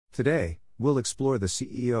Today, we'll explore the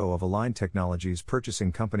CEO of ALGN Technologies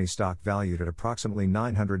purchasing company stock valued at approximately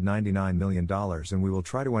 $999 million, and we will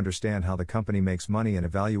try to understand how the company makes money and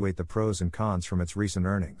evaluate the pros and cons from its recent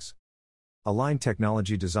earnings. ALGN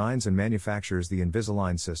Technology designs and manufactures the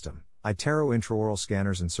Invisalign system, iTero intraoral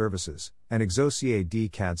scanners and services, and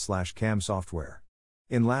ExoCAD CAD/CAM software.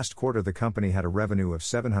 In last quarter, the company had a revenue of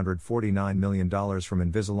 $749 million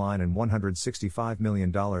from Invisalign and $165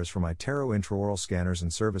 million from iTero intraoral scanners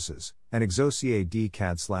and services, and ExoCAD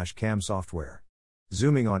CAD/CAM software.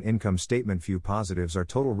 Zooming on income statement, few positives are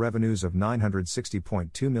total revenues of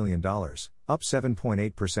 $960.2 million, up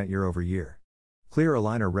 7.8% year over year. Clear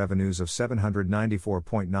aligner revenues of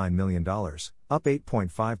 $794.9 million, up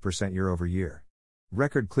 8.5% year over year.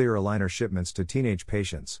 Record clear aligner shipments to teenage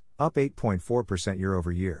patients, up 8.4% year over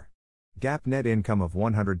year. GAAP net income of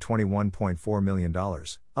 $121.4 million,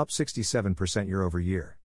 up 67% year over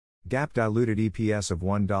year. GAAP diluted EPS of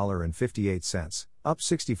 $1.58, up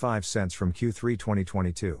 65 cents from Q3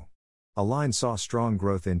 2022. ALGN saw strong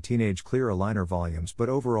growth in teenage clear aligner volumes, but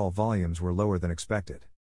overall volumes were lower than expected.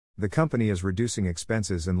 The company is reducing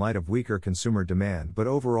expenses in light of weaker consumer demand, but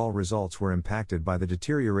overall results were impacted by the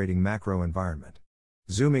deteriorating macro environment.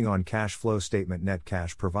 Zooming on cash flow statement, net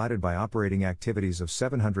cash provided by operating activities of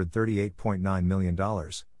 $738.9 million,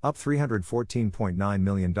 up $314.9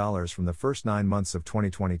 million from the first 9 months of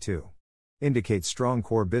 2022. Indicates strong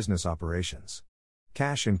core business operations.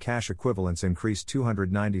 Cash and cash equivalents increased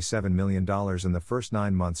 $297 million in the first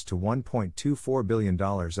 9 months to $1.24 billion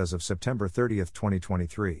as of September 30,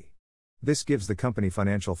 2023. This gives the company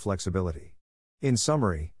financial flexibility. In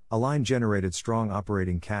summary, ALGN generated strong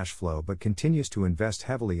operating cash flow but continues to invest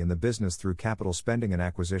heavily in the business through capital spending and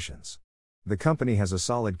acquisitions. The company has a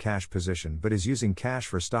solid cash position but is using cash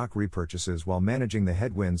for stock repurchases while managing the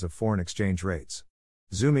headwinds of foreign exchange rates.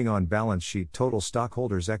 Zooming on balance sheet, total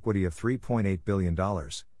stockholders' equity of $3.8 billion,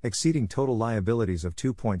 exceeding total liabilities of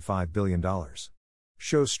 $2.5 billion.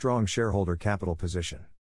 Shows strong shareholder capital position.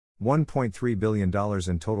 $1.3 billion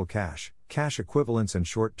in total cash, cash equivalents and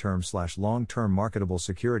short-term/long-term marketable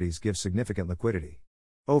securities give significant liquidity.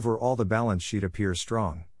 Overall, the balance sheet appears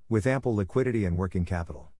strong, with ample liquidity and working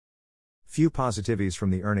capital. Few positives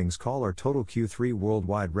from the earnings call are total Q3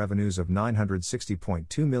 worldwide revenues of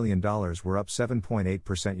 $960.2 million were up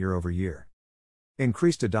 7.8% year over year.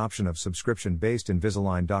 Increased adoption of subscription-based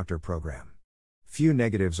Invisalign doctor program. Few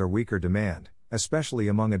negatives are weaker demand, especially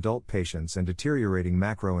among adult patients, and deteriorating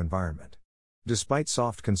macro environment. Despite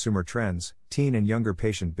soft consumer trends, teen and younger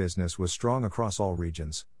patient business was strong across all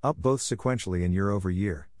regions, up both sequentially and year over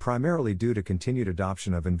year, primarily due to continued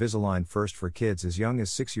adoption of Invisalign First for kids as young as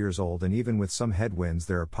 6 years old. And even with some headwinds,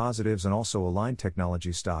 there are positives, and also ALGN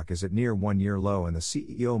Technology stock is at near 1-year low, and the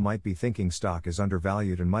CEO might be thinking stock is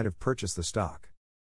undervalued and might have purchased the stock.